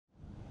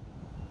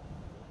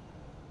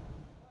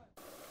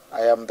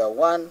I am the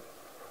one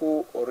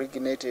who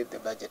originated the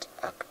Budget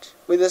Act,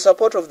 with the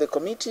support of the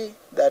committee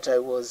that I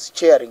was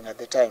chairing at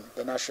the time,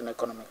 the National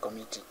Economic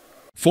Committee.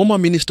 Former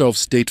Minister of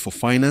State for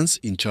Finance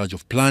in charge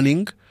of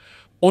planning,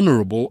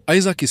 Honorable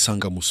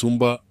Isanga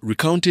Musumba,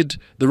 recounted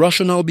the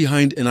rationale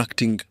behind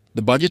enacting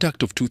the Budget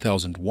Act of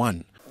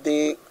 2001.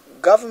 The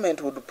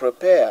government would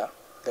prepare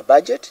the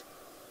budget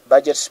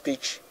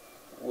speech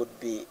would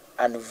be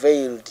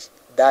unveiled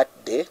that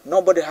day.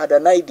 Nobody had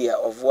an idea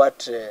of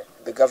what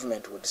the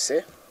government would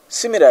say.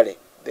 Similarly,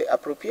 the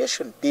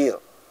appropriation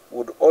bill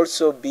would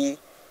also be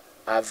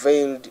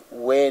unveiled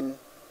when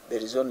there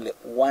is only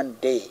 1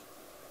 day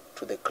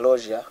to the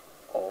closure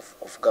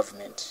of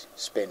government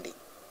spending.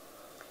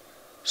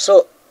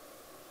 So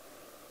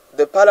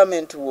the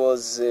parliament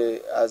was,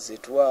 as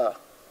it were,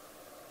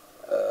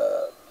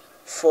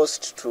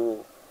 forced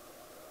to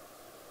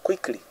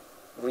quickly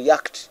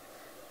react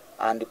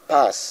and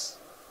pass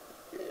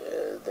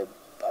the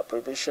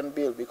appropriation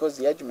bill, because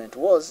the argument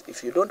was,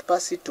 if you don't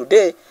pass it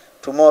today,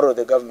 tomorrow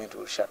the government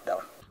will shut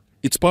down.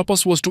 Its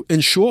purpose was to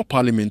ensure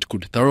Parliament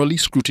could thoroughly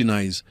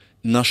scrutinize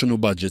national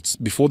budgets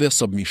before their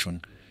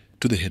submission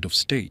to the head of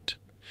state.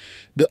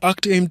 The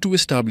Act aimed to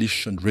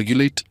establish and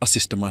regulate a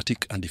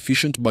systematic and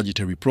efficient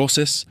budgetary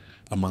process,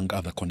 among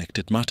other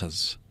connected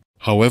matters.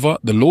 However,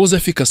 the law's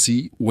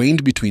efficacy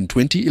waned between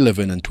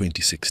 2011 and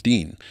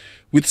 2016,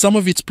 with some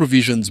of its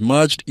provisions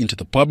merged into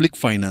the Public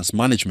Finance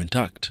Management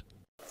Act.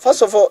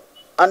 First of all,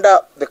 under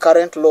the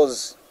current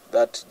laws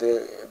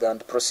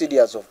and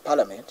procedures of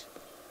Parliament,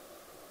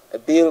 a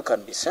bill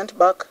can be sent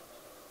back.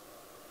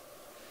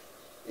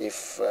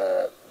 If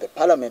the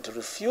Parliament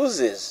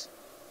refuses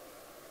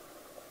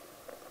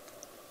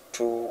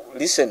to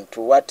listen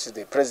to what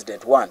the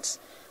President wants,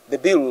 the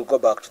bill will go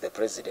back to the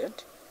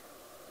President,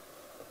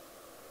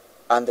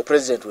 and the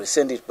President will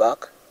send it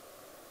back.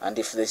 And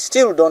if they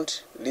still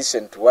don't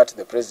listen to what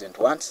the President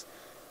wants,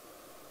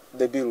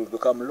 the bill will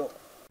become law.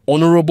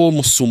 Honorable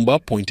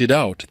Musumba pointed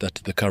out that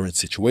the current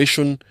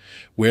situation,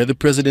 where the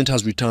President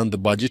has returned the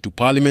budget to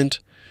Parliament,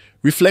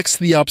 reflects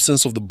the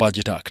absence of the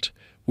Budget Act,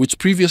 which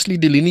previously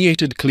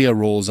delineated clear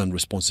roles and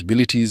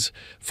responsibilities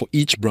for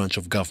each branch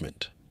of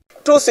government.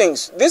 Two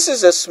things. This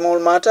is a small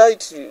matter.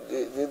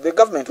 The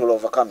government will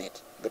overcome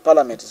it. The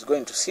Parliament is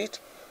going to sit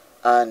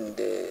and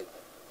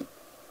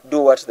do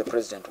what the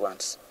President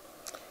wants.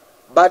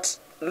 But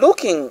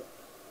looking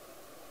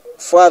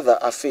further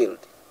afield,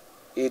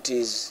 it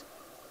is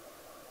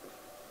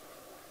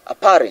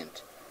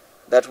apparent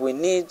that we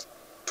need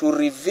to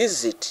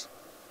revisit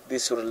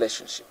this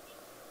relationship.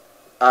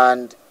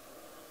 And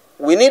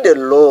we need a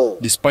law.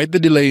 Despite the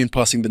delay in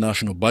passing the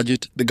national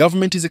budget, the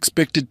government is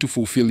expected to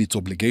fulfill its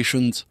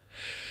obligations.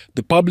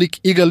 The public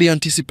eagerly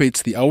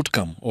anticipates the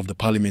outcome of the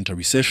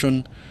parliamentary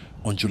session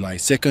on July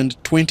 2nd,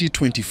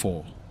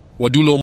 2024. Wadulo